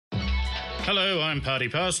Hello, I'm Party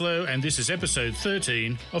Parslow, and this is episode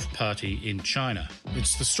 13 of Party in China.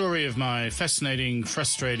 It's the story of my fascinating,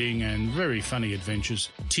 frustrating, and very funny adventures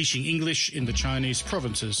teaching English in the Chinese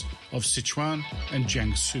provinces of Sichuan and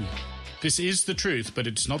Jiangsu. This is the truth, but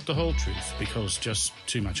it's not the whole truth, because just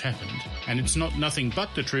too much happened. And it's not nothing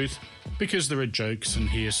but the truth, because there are jokes and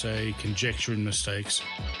hearsay, conjecture and mistakes,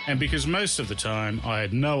 and because most of the time I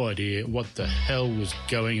had no idea what the hell was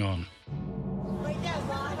going on.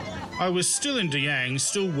 I was still in Dayang,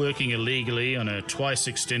 still working illegally on a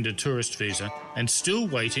twice-extended tourist visa, and still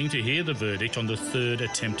waiting to hear the verdict on the third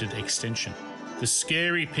attempted extension. The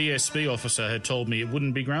scary PSB officer had told me it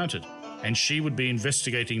wouldn't be granted, and she would be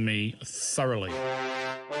investigating me thoroughly.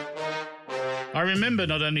 I remember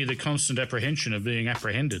not only the constant apprehension of being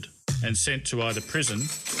apprehended and sent to either prison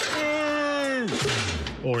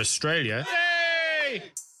or Australia,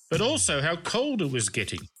 but also how cold it was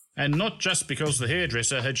getting. And not just because the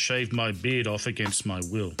hairdresser had shaved my beard off against my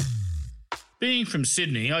will. Being from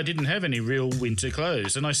Sydney, I didn't have any real winter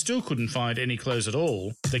clothes, and I still couldn't find any clothes at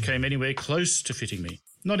all that came anywhere close to fitting me,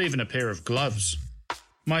 not even a pair of gloves.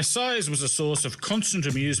 My size was a source of constant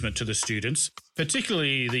amusement to the students,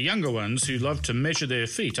 particularly the younger ones who loved to measure their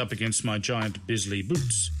feet up against my giant Bisley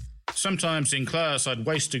boots. Sometimes in class I'd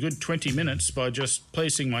waste a good 20 minutes by just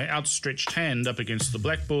placing my outstretched hand up against the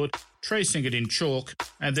blackboard, tracing it in chalk,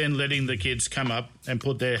 and then letting the kids come up and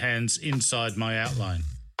put their hands inside my outline.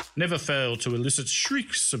 Never failed to elicit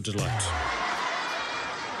shrieks of delight.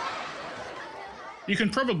 You can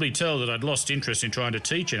probably tell that I'd lost interest in trying to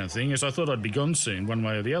teach anything, as I thought I'd be gone soon, one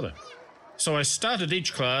way or the other. So I started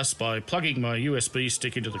each class by plugging my USB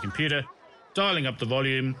stick into the computer, dialing up the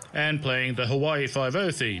volume, and playing the Hawaii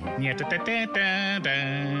Five-0 theme.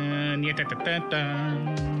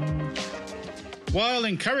 While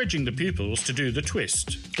encouraging the pupils to do the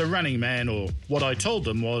twist, the running man, or what I told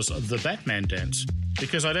them was the Batman dance,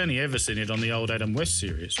 because I'd only ever seen it on the old Adam West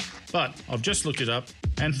series. But I've just looked it up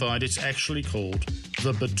and find it's actually called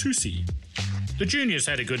the Batusi. The juniors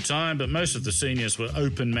had a good time, but most of the seniors were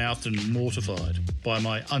open-mouthed and mortified by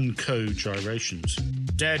my unco-gyrations.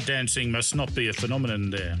 Dad dancing must not be a phenomenon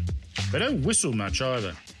there. They don't whistle much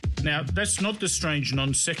either. Now, that's not the strange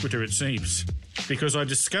non sequitur it seems, because I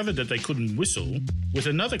discovered that they couldn't whistle with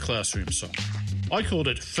another classroom song. I called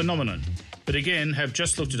it Phenomenon, but again have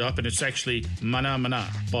just looked it up and it's actually Mana Mana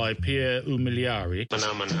by Pierre Umiliari.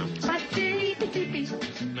 Mana Mana.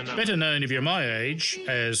 Better known if you're my age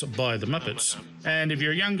as by the Muppets, and if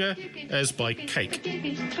you're younger as by Cake.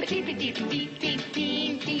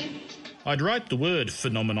 I'd write the word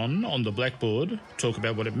phenomenon on the blackboard, talk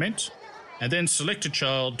about what it meant, and then select a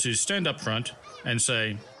child to stand up front and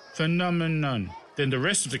say, phenomenon. Then the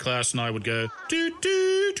rest of the class and I would go,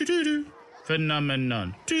 do-do-do-do-do,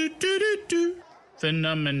 phenomenon, do-do-do-do,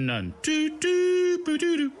 phenomenon,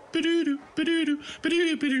 do-do-do-do-do, ba-do-do, ba-do-do,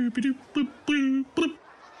 ba-do-do, ba-do-do, ba-do-do, ba-do-do.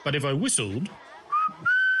 But if I whistled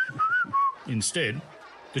instead,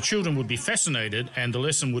 the children would be fascinated and the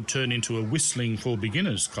lesson would turn into a whistling for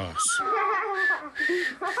beginners class.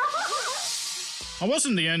 I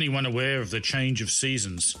wasn't the only one aware of the change of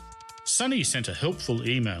seasons. Sunny sent a helpful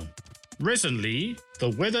email. Recently, the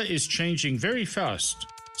weather is changing very fast,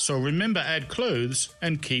 so remember add clothes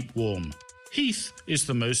and keep warm. Heat is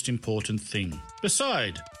the most important thing.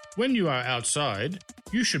 Besides, when you are outside,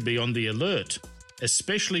 you should be on the alert,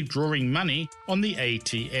 especially drawing money on the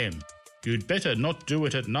ATM. You'd better not do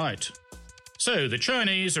it at night. So the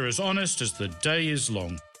Chinese are as honest as the day is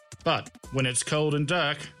long. But when it's cold and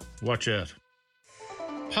dark, watch out.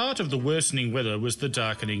 Part of the worsening weather was the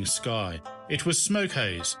darkening sky. It was smoke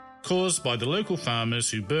haze, caused by the local farmers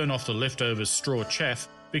who burn off the leftover straw chaff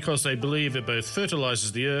because they believe it both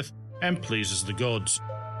fertilises the earth and pleases the gods.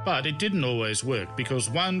 But it didn't always work, because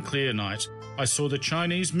one clear night I saw the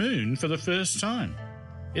Chinese moon for the first time.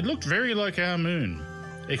 It looked very like our moon,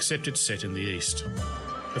 except it set in the east.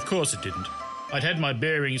 Of course it didn't. I'd had my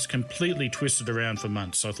bearings completely twisted around for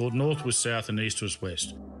months. I thought north was south and east was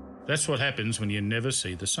west. That's what happens when you never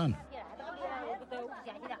see the sun.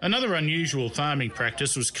 Another unusual farming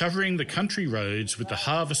practice was covering the country roads with the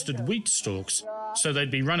harvested wheat stalks so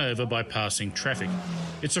they'd be run over by passing traffic.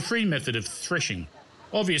 It's a free method of threshing.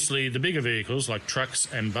 Obviously, the bigger vehicles like trucks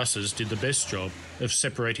and buses did the best job of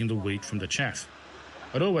separating the wheat from the chaff.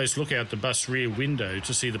 I'd always look out the bus rear window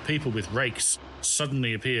to see the people with rakes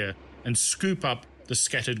suddenly appear and scoop up the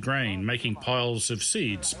scattered grain, making piles of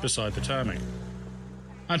seeds beside the tarmac.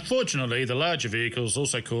 Unfortunately, the larger vehicles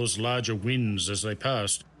also caused larger winds as they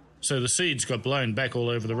passed, so the seeds got blown back all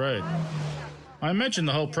over the road. I imagine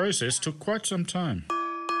the whole process took quite some time.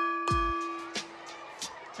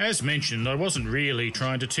 As mentioned, I wasn't really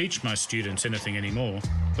trying to teach my students anything anymore,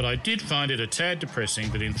 but I did find it a tad depressing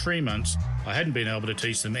that in 3 months I hadn't been able to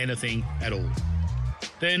teach them anything at all.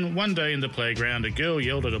 Then one day in the playground, a girl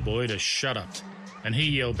yelled at a boy to shut up, and he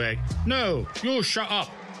yelled back, "No, you'll shut up."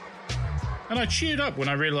 And I cheered up when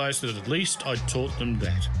I realised that at least I'd taught them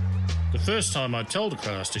that. The first time I'd told a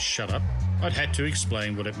class to shut up, I'd had to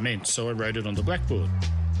explain what it meant, so I wrote it on the blackboard.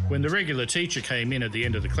 When the regular teacher came in at the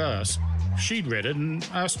end of the class, she'd read it and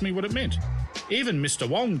asked me what it meant. Even Mr.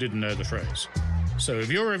 Wong didn't know the phrase. So if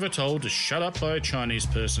you're ever told to shut up by a Chinese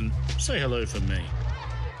person, say hello from me.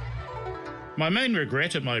 My main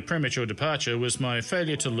regret at my premature departure was my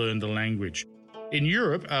failure to learn the language. In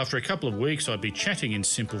Europe, after a couple of weeks, I'd be chatting in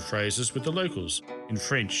simple phrases with the locals, in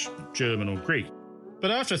French, German or Greek.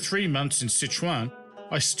 But after 3 months in Sichuan,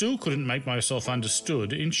 I still couldn't make myself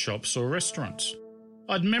understood in shops or restaurants.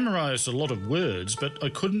 I'd memorised a lot of words, but I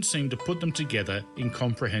couldn't seem to put them together in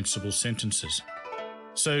comprehensible sentences.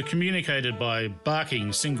 So communicated by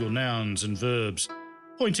barking single nouns and verbs,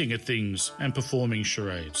 pointing at things and performing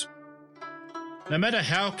charades. No matter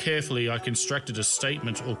how carefully I constructed a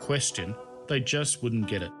statement or question, they just wouldn't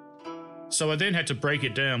get it. So I then had to break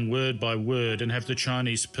it down word by word and have the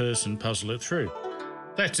Chinese person puzzle it through.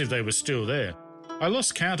 That's if they were still there. I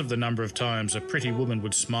lost count of the number of times a pretty woman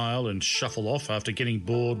would smile and shuffle off after getting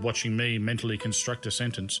bored watching me mentally construct a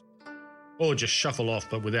sentence. Or just shuffle off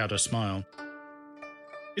but without a smile.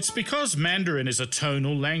 It's because Mandarin is a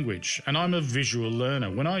tonal language and I'm a visual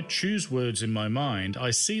learner. When I choose words in my mind,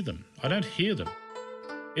 I see them. I don't hear them.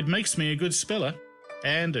 It makes me a good speller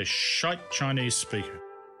and a shite Chinese speaker.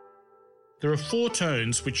 There are 4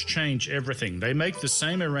 tones which change everything. They make the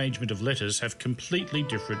same arrangement of letters have completely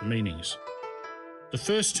different meanings. The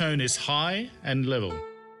first tone is high and level.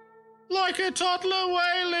 Like a toddler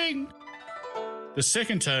wailing. The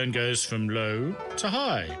second tone goes from low to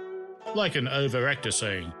high. Like an overactor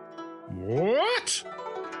saying, "What?"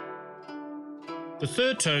 The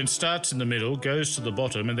third tone starts in the middle, goes to the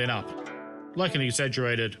bottom and then up. Like an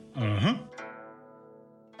exaggerated, "uh-huh."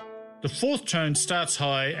 The fourth tone starts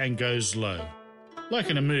high and goes low. Like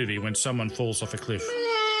in a movie when someone falls off a cliff.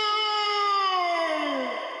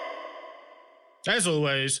 As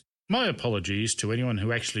always, my apologies to anyone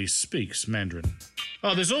who actually speaks Mandarin.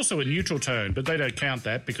 Oh, there's also a neutral tone, but they don't count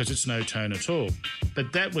that because it's no tone at all.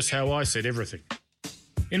 But that was how I said everything.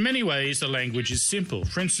 In many ways, the language is simple.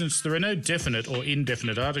 For instance, there are no definite or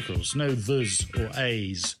indefinite articles, no thes or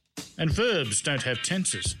a's. And verbs don't have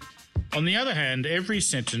tenses. On the other hand, every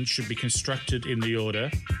sentence should be constructed in the order: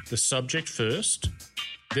 the subject first,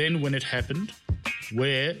 then when it happened,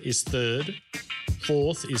 where is third,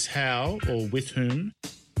 fourth is how or with whom,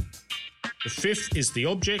 the fifth is the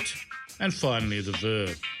object, and finally the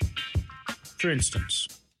verb. For instance,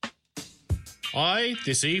 I,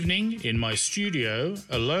 this evening, in my studio,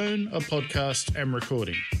 alone, a podcast am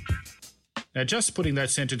recording. Now, just putting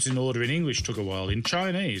that sentence in order in English took a while. In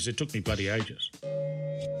Chinese, it took me bloody ages.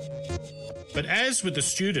 But as with the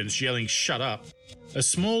students yelling "shut up," a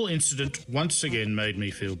small incident once again made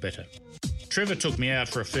me feel better. Trevor took me out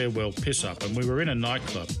for a farewell piss-up and we were in a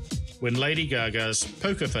nightclub when Lady Gaga's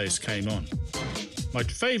Poker Face came on. My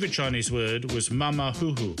favourite Chinese word was mama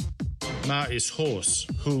hu. Ma is horse,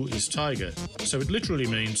 hu is tiger, so it literally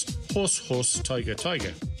means horse, horse, tiger,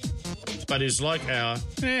 tiger. But is like our,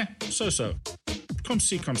 so-so, comme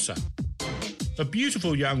ci, comme ça. A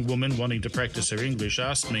beautiful young woman wanting to practice her English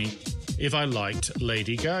asked me if I liked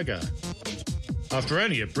Lady Gaga. After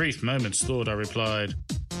only a brief moment's thought, I replied,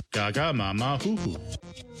 "Gaga mama hoo-hoo."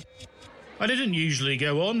 I didn't usually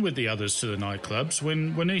go on with the others to the nightclubs.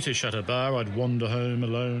 When Juanita shut her bar, I'd wander home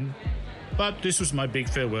alone. But this was my big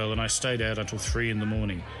farewell and I stayed out until 3 in the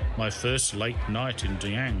morning, my first late night in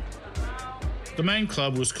Diang. The main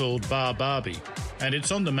club was called Bar Barbie, and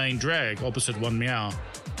it's on the main drag opposite Wan Miao.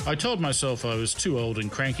 I told myself I was too old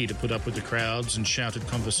and cranky to put up with the crowds and shouted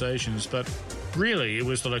conversations, but really it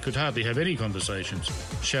was that I could hardly have any conversations,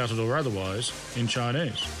 shouted or otherwise, in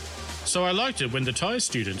Chinese. So I liked it when the Thai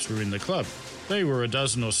students were in the club. They were a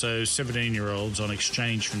dozen or so 17-year-olds on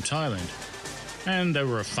exchange from Thailand. And they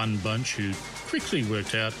were a fun bunch who quickly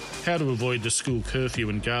worked out how to avoid the school curfew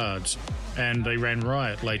and guards, and they ran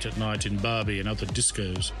riot late at night in Barbie and other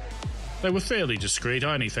discos. They were fairly discreet.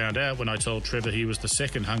 I only found out when I told Trevor he was the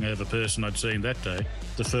second hungover person I'd seen that day.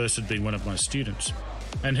 The first had been one of my students.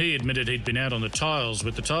 And he admitted he'd been out on the tiles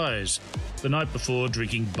with the Thais the night before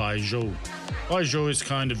drinking Baijiu. Baijiu is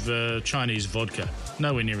kind of Chinese vodka,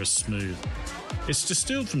 nowhere near as smooth. It's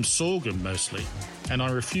distilled from sorghum mostly, and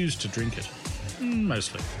I refuse to drink it.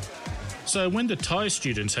 Mostly. So when the Thai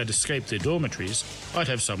students had escaped their dormitories, I'd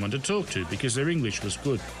have someone to talk to because their English was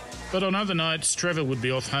good. But on other nights, Trevor would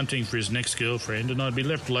be off hunting for his next girlfriend and I'd be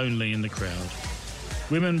left lonely in the crowd.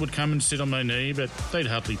 Women would come and sit on my knee, but they'd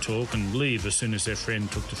hardly talk and leave as soon as their friend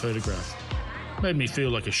took the photograph. Made me feel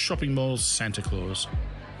like a shopping mall's Santa Claus.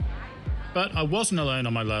 But I wasn't alone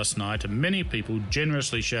on my last night, and many people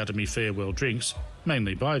generously shouted me farewell drinks,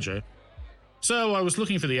 mainly Baijiu. So I was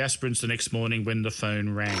looking for the aspirants the next morning when the phone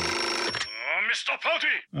rang. Mr. Party!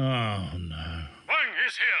 Oh no. Wang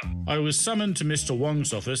is here! I was summoned to Mr.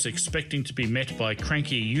 Wong's office expecting to be met by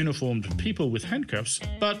cranky uniformed people with handcuffs,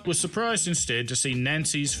 but was surprised instead to see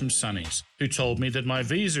Nancy's from Sunny's, who told me that my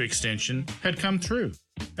visa extension had come through,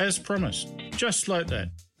 as promised, just like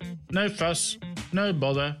that. No fuss, no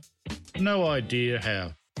bother, no idea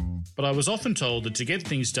how. But I was often told that to get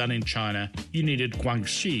things done in China, you needed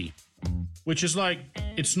Guangxi, which is like,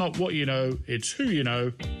 it's not what you know, it's who you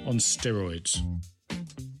know, on steroids.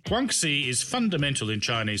 Guangxi is fundamental in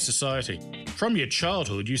Chinese society. From your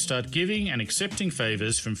childhood, you start giving and accepting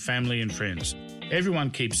favours from family and friends. Everyone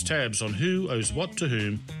keeps tabs on who owes what to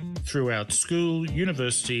whom throughout school,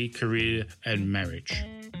 university, career and marriage.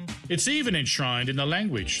 It's even enshrined in the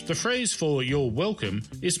language. The phrase for you're welcome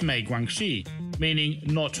is mei guangxi, meaning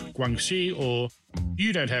not guangxi, or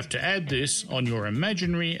you don't have to add this on your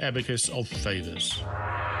imaginary abacus of favours.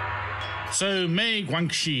 So mei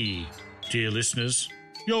guangxi, dear listeners,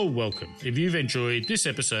 you're welcome if you've enjoyed this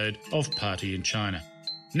episode of Party in China.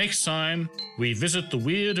 Next time, we visit the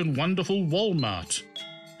weird and wonderful Walmart.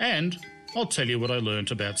 And I'll tell you what I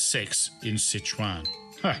learnt about sex in Sichuan.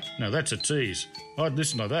 Now that's a tease. I'd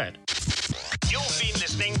listen to that. You've been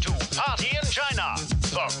listening to Party in China.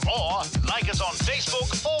 For more, like us on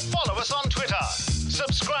Facebook or follow us on Twitter.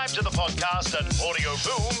 Subscribe to the podcast at Audio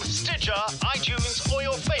Boom, Stitcher, iTunes, or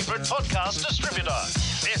your favorite podcast distributor.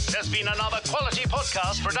 This has been another quality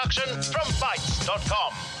podcast production from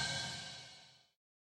Bytes.com.